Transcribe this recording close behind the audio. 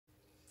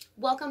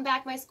Welcome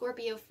back, my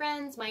Scorpio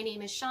friends. My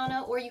name is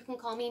Shauna, or you can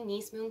call me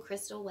Niece, Moon,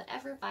 Crystal,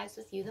 whatever vibes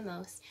with you the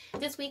most.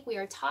 This week we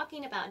are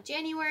talking about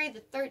January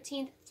the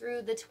 13th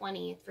through the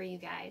 20th for you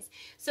guys.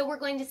 So we're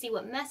going to see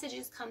what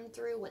messages come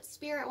through, what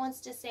Spirit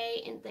wants to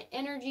say, and the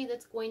energy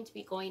that's going to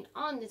be going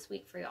on this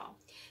week for y'all.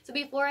 So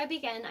before I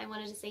begin, I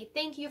wanted to say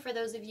thank you for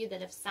those of you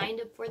that have signed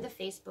up for the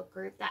Facebook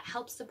group. That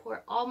helps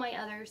support all my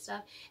other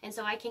stuff, and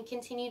so I can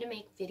continue to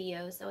make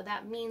videos, so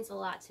that means a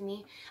lot to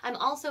me. I'm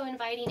also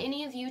inviting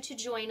any of you to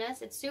join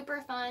us. It's super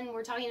fun.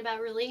 We're talking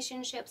about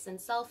relationships and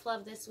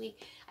self-love this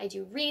week. I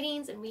do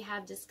readings and we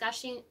have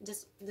discussions.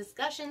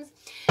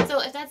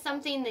 So if that's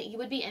something that you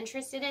would be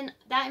interested in,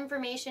 that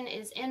information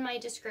is in my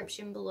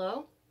description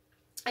below.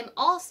 I'm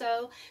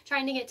also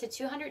trying to get to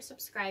 200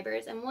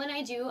 subscribers, and when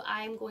I do,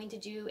 I'm going to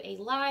do a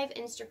live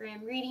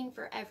Instagram reading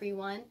for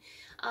everyone.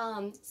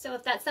 So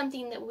if that's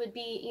something that would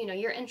be,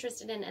 you're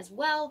interested in as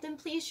well, then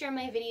please share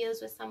my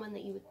videos with someone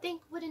that you would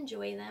think would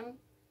enjoy them.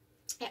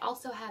 I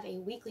also have a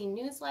weekly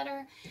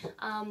newsletter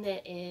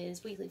that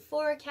is weekly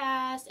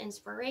forecast,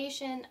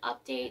 inspiration,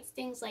 updates,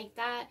 things like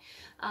that.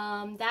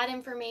 That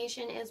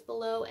information is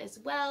below as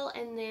well.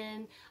 And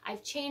then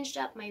I've changed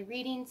up my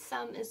readings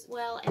some as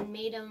well and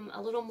made them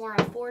a little more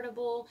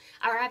affordable.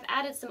 Or I've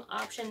added some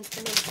options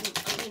to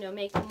make them,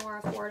 make them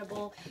more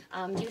affordable.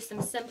 Do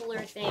some simpler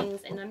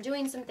things, and I'm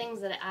doing some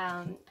things that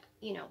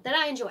that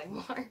I enjoy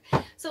more.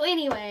 So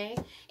anyway,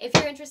 if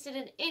you're interested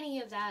in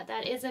any of that,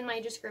 that is in my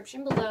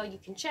description below. You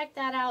can check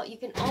that out. You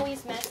can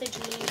always message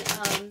me.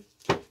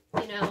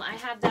 I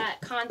have that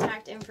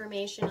contact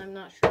information. I'm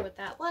not sure what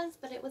that was,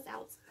 but it was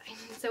outside.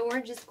 So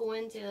we're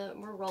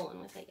rolling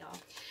with it, y'all.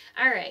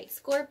 All right,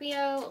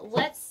 Scorpio,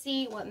 let's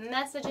see what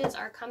messages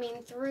are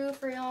coming through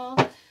for y'all.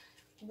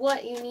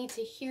 What you need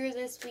to hear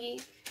this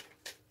week.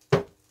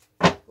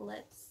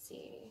 Let's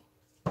see.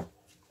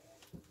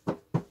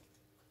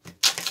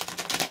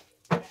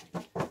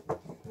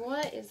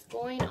 What is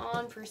going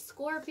on for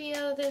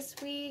Scorpio this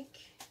week?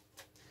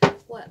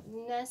 What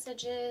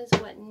messages,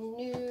 what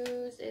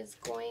news is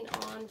going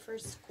on for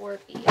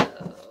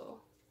Scorpio?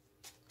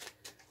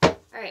 All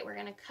right, we're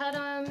going to cut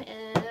them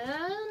and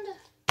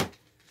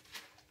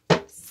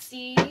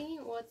see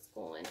what's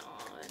going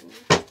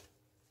on.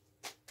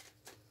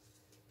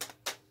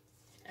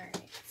 All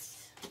right,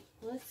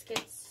 let's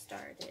get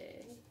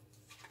started.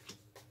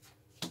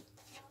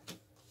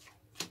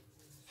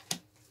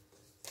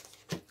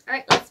 All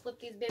right, let's flip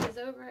these babies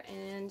over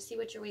and see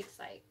what your week's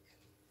like.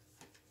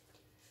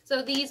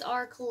 So these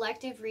are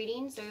collective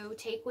readings, so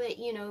take what,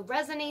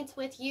 resonates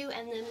with you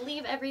and then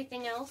leave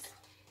everything else.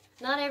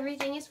 Not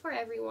everything is for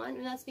everyone,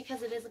 and that's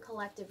because it is a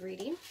collective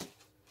reading.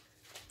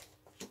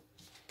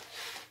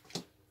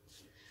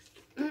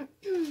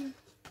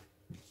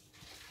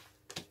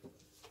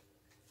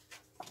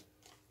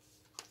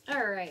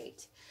 All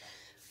right.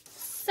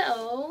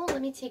 So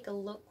let me take a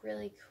look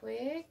really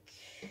quick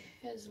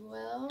as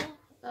well.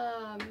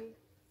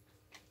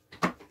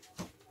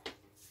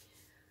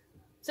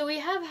 So we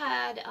have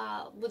had,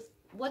 with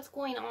what's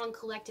going on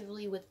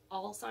collectively with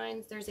all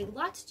signs, there's a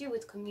lot to do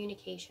with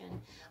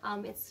communication.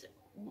 It's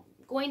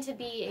going to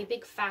be a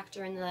big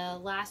factor in the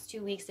last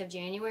 2 weeks of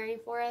January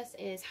for us,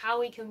 is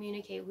how we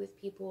communicate with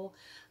people.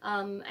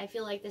 I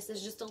feel like this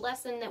is just a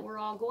lesson that we're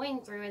all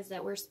going through, is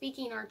that we're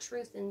speaking our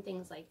truth and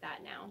things like that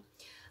now.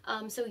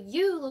 So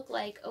you look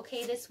like,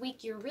 okay, this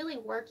week you're really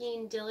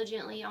working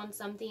diligently on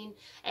something,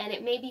 and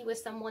it may be with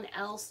someone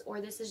else,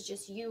 or this is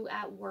just you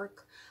at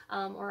work,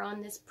 or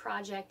on this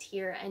project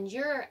here, and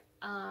you're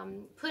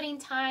putting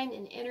time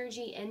and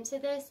energy into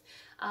this.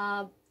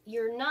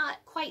 You're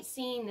not quite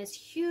seeing this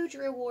huge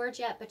reward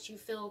yet, but you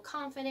feel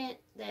confident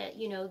that,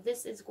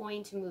 this is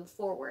going to move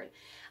forward.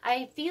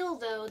 I feel,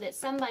 though, that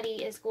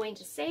somebody is going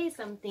to say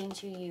something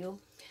to you,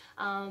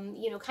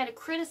 kind of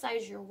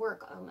criticize your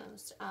work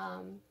almost.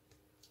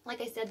 Like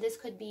I said, this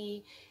could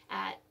be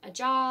at a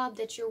job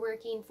that you're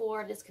working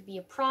for. This could be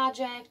a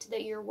project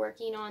that you're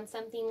working on,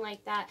 something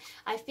like that.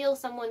 I feel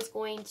someone's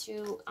going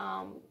to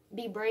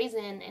be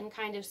brazen and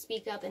kind of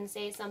speak up and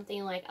say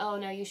something like, oh,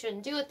 no, you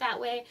shouldn't do it that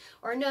way.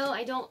 Or, no,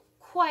 I don't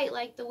quite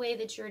like the way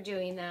that you're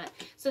doing that.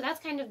 So that's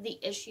kind of the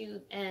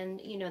issue and,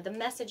 the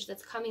message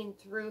that's coming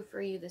through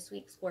for you this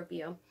week,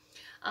 Scorpio.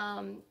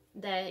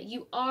 That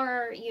you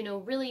are,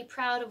 really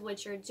proud of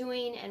what you're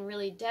doing and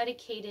really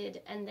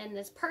dedicated, and then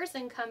this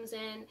person comes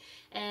in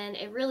and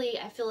it really,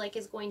 I feel like,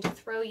 is going to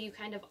throw you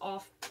kind of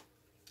off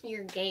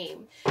your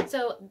game.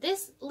 So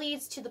this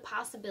leads to the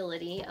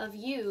possibility of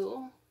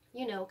you,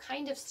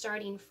 kind of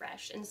starting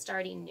fresh and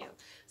starting new.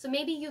 So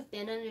maybe you've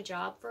been in a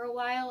job for a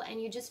while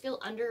and you just feel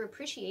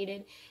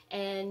underappreciated,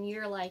 and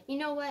you're like, you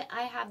know what,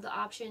 I have the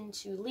option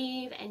to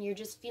leave, and you're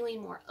just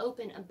feeling more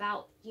open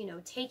about,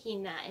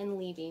 taking that and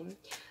leaving.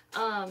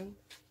 I'm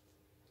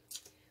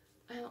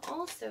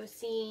also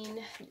seeing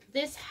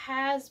this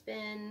has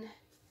been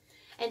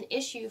an an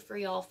issue for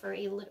y'all for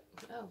a little,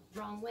 oh,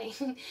 wrong way.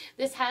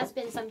 This has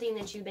been something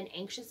that you've been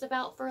anxious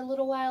about for a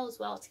little while as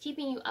well. It's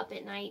keeping you up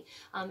at night.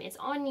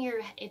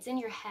 It's in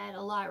your head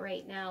a lot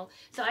right now.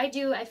 So I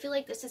feel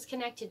like this is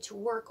connected to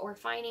work or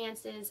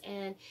finances,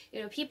 and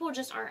people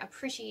just aren't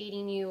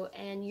appreciating you,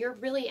 and you're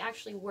really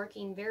actually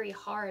working very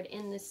hard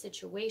in this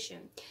situation.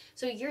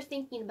 So you're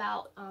thinking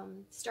about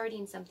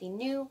starting something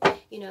new,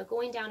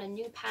 going down a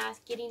new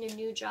path, getting a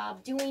new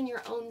job, doing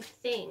your own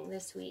thing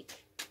this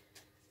week.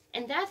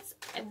 And that's,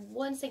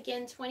 once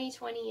again,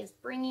 2020 is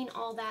bringing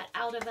all that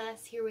out of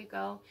us. Here we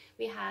go.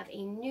 We have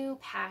a new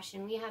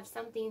passion. We have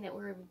something that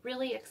we're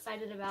really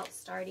excited about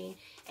starting.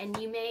 And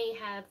you may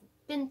have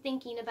been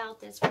thinking about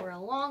this for a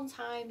long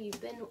time.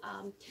 You've been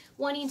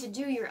wanting to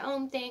do your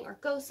own thing or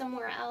go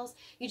somewhere else.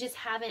 You just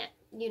haven't,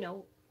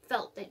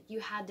 felt that you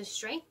had the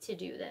strength to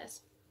do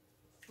this.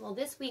 Well,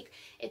 this week,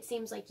 it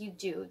seems like you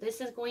do.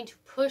 This is going to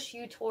push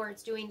you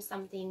towards doing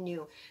something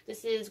new.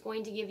 This is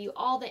going to give you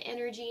all the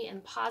energy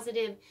and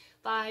positive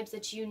vibes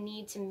that you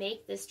need to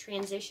make this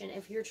transition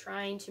if you're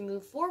trying to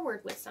move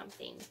forward with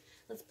something.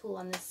 Let's pull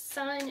on the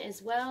sun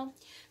as well.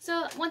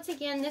 So once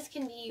again, this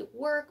can be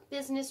work,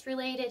 business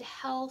related,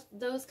 health,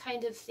 those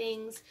kind of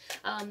things,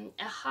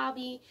 a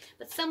hobby,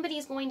 but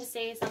somebody's going to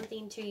say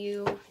something to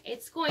you.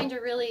 It's going to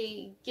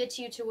really get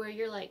you to where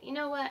you're like, you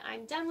know what,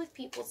 I'm done with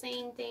people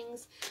saying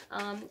things.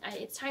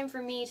 It's time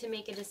for me to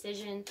make a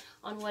decision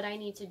on what I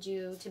need to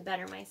do to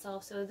better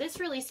myself. So this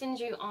really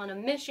sends you on a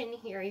mission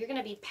here. You're going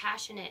to be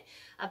passionate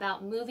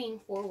about moving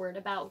forward,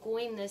 about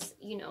going this,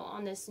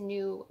 on this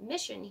new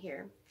mission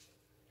here.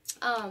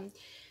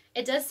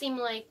 It does seem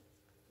like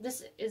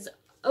this is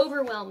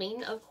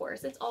overwhelming, of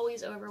course. It's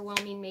always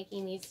overwhelming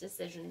making these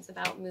decisions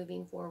about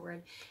moving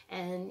forward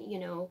and,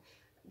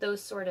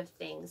 those sort of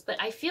things. But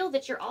I feel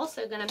that you're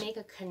also going to make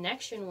a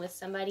connection with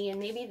somebody, and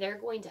maybe they're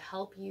going to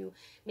help you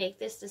make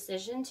this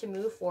decision to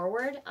move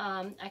forward.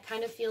 I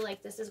kind of feel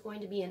like this is going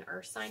to be an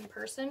earth sign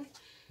person.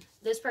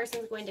 This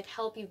person is going to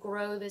help you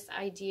grow this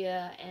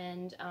idea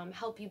and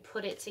help you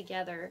put it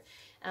together.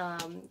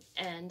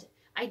 And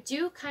I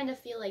do kind of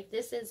feel like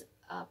this is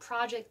a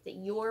project that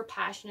you're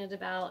passionate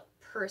about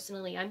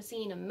personally. I'm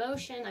seeing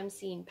emotion, I'm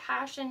seeing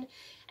passion,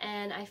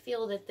 and I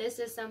feel that this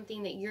is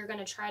something that you're going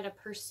to try to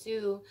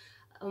pursue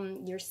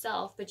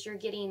yourself, but you're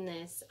getting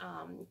this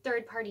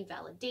third-party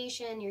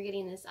validation. You're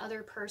getting this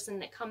other person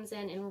that comes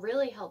in and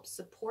really helps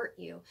support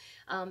you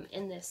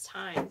in this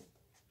time.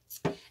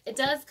 It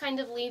does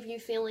kind of leave you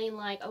feeling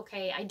like,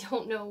 okay, I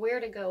don't know where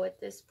to go at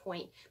this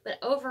point. But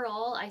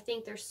overall, I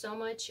think there's so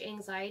much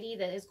anxiety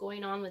that is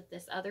going on with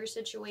this other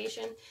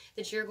situation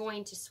that you're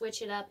going to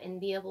switch it up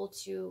and be able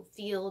to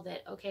feel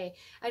that, okay,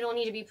 I don't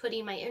need to be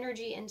putting my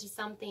energy into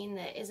something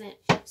that isn't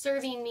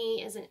serving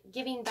me, isn't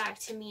giving back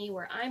to me,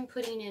 where I'm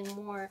putting in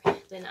more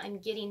than I'm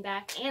getting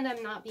back, and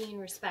I'm not being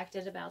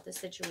respected about the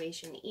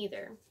situation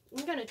either.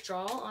 I'm going to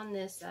draw on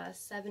this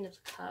Seven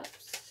of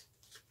Cups.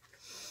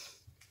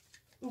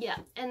 Yeah,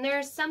 and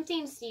there's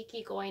something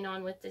sneaky going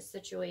on with this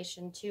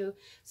situation too.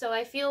 So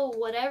I feel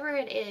whatever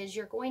it is,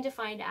 you're going to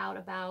find out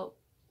about,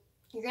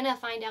 you're going to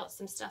find out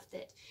some stuff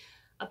that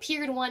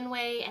appeared one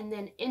way and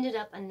then ended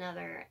up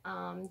another.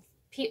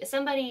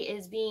 Somebody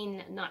is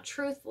being not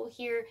truthful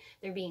here.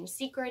 They're being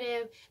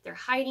secretive. They're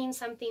hiding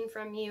something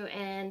from you.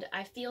 And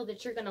I feel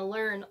that you're going to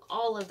learn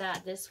all of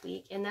that this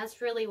week. And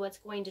that's really what's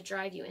going to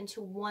drive you into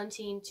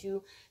wanting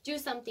to do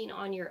something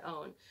on your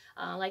own.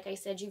 Like I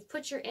said, you've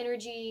put your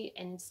energy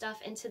and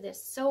stuff into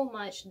this so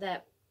much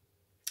that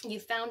you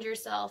found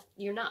yourself,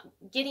 you're not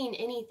getting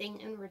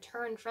anything in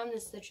return from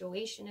this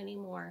situation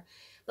anymore.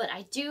 But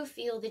I do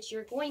feel that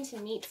you're going to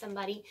meet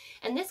somebody,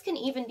 and this can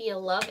even be a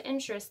love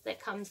interest that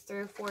comes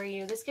through for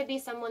you. This could be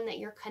someone that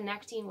you're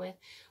connecting with.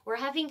 We're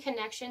having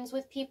connections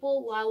with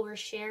people while we're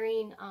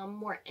sharing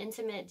more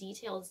intimate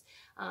details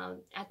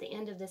at the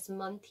end of this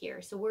month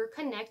here. So we're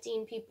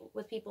connecting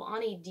with people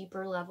on a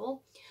deeper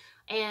level.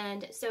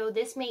 And so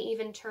this may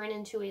even turn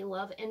into a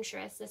love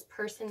interest, this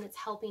person that's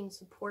helping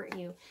support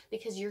you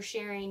because you're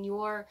sharing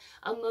your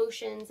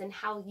emotions and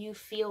how you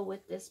feel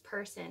with this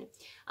person.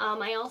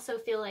 I also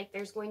feel like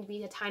there's going to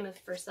be a time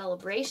for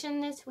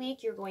celebration this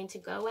week. You're going to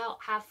go out,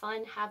 have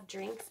fun, have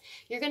drinks.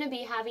 You're going to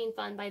be having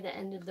fun by the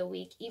end of the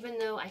week, even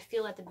though I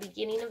feel at the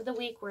beginning of the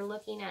week we're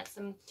looking at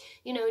some,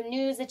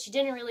 news that you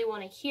didn't really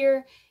want to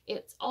hear.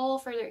 It's all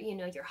for,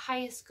 your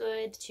highest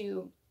good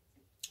to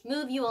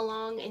move you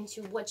along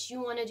into what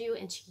you want to do,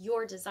 into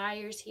your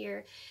desires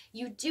here.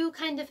 You do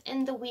kind of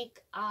end the week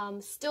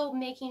still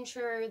making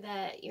sure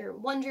that you're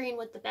wondering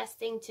what the best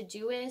thing to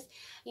do is.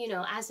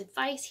 As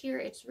advice here,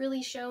 it's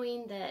really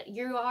showing that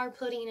you are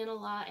putting in a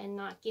lot and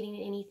not getting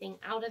anything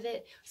out of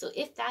it. So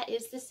if that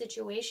is the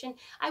situation,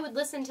 I would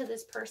listen to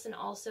this person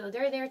also.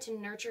 They're there to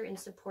nurture and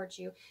support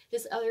you.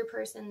 This other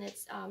person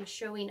that's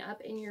showing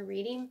up in your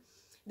reading,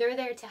 They're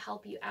there to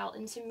help you out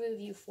and to move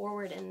you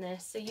forward in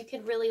this. So you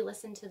can really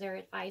listen to their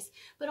advice,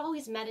 but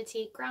always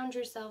meditate, ground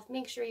yourself,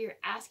 make sure you're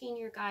asking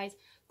your guides,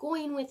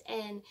 going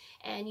within,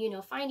 and, you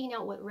know, finding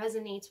out what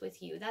resonates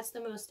with you. That's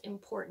the most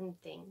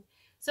important thing.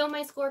 So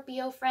my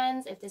Scorpio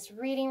friends, if this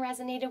reading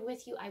resonated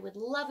with you, I would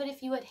love it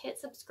if you would hit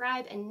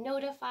subscribe and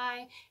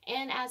notify.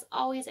 And as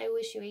always, I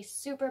wish you a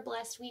super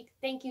blessed week.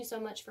 Thank you so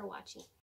much for watching.